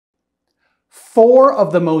Four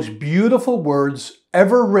of the most beautiful words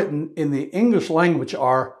ever written in the English language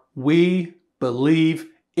are, "We believe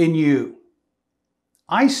in you."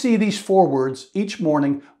 I see these four words each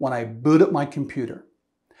morning when I boot up my computer.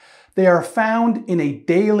 They are found in a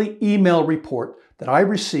daily email report that I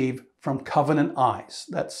receive from Covenant Eyes.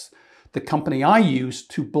 That's the company I use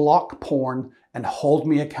to block porn and hold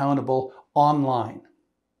me accountable online.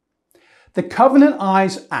 The Covenant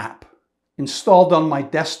Eyes app, installed on my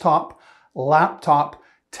desktop, laptop,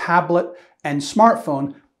 tablet, and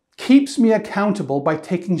smartphone, keeps me accountable by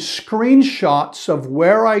taking screenshots of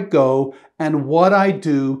where I go and what I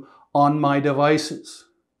do on my devices.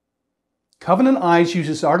 Covenant Eyes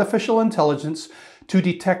uses artificial intelligence to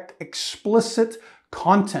detect explicit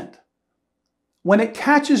content. When it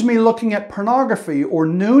catches me looking at pornography or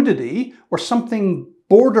nudity or something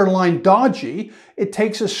borderline dodgy, it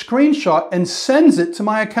takes a screenshot and sends it to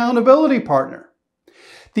my accountability partner.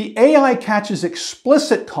 The AI catches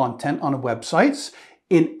explicit content on websites,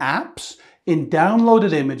 in apps, in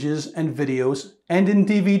downloaded images and videos, and in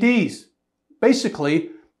DVDs.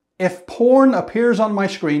 Basically, if porn appears on my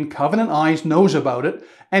screen, Covenant Eyes knows about it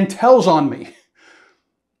and tells on me.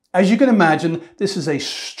 As you can imagine, this is a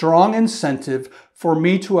strong incentive for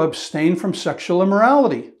me to abstain from sexual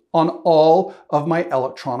immorality on all of my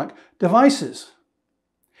electronic devices.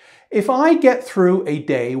 If I get through a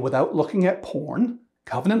day without looking at porn,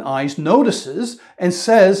 Covenant Eyes notices and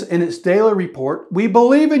says in its daily report, "We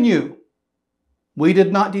believe in you. We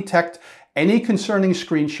did not detect any concerning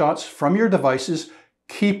screenshots from your devices.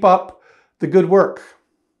 Keep up the good work."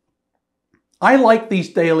 I like these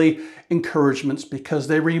daily encouragements because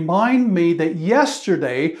they remind me that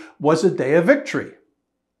yesterday was a day of victory.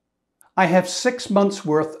 I have 6 months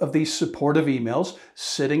worth of these supportive emails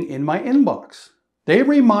sitting in my inbox. They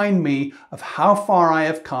remind me of how far I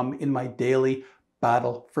have come in my daily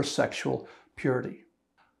battle for sexual purity.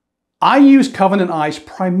 I use Covenant Eyes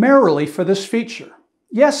primarily for this feature.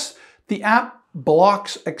 Yes, the app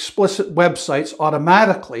blocks explicit websites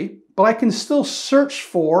automatically, but I can still search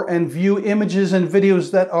for and view images and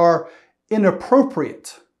videos that are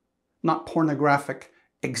inappropriate, not pornographic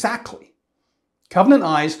exactly. Covenant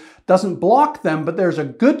Eyes doesn't block them, but there's a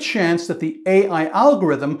good chance that the AI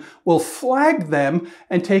algorithm will flag them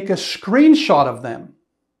and take a screenshot of them.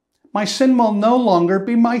 My sin will no longer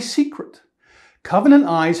be my secret. Covenant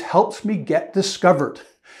Eyes helps me get discovered.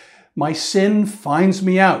 My sin finds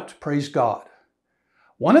me out, praise God.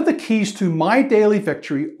 One of the keys to my daily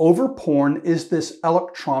victory over porn is this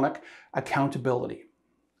electronic accountability.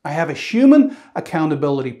 I have a human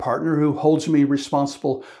accountability partner who holds me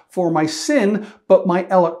responsible for my sin, but my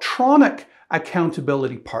electronic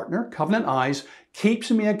accountability partner, Covenant Eyes,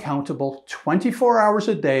 keeps me accountable 24 hours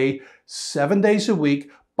a day, 7 days a week,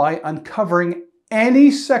 by uncovering any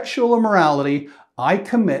sexual immorality I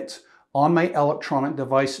commit on my electronic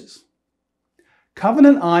devices.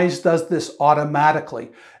 Covenant Eyes does this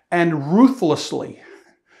automatically and ruthlessly.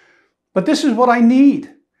 But this is what I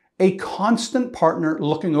need: a constant partner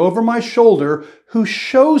looking over my shoulder who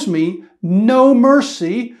shows me no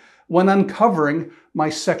mercy when uncovering my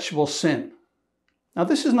sexual sin. Now,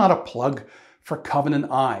 this is not a plug for Covenant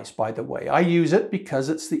Eyes, by the way. I use it because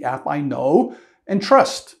it's the app I know and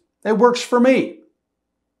trust. It works for me.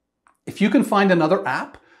 If you can find another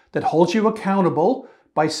app that holds you accountable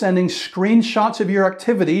by sending screenshots of your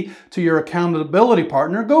activity to your accountability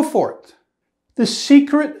partner, go for it. The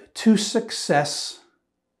secret to success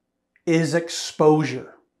is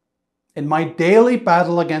exposure. In my daily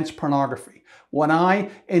battle against pornography, when I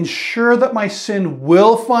ensure that my sin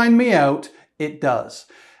will find me out, it does.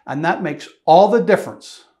 And that makes all the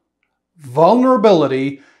difference.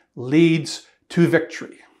 Vulnerability leads to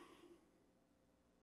victory.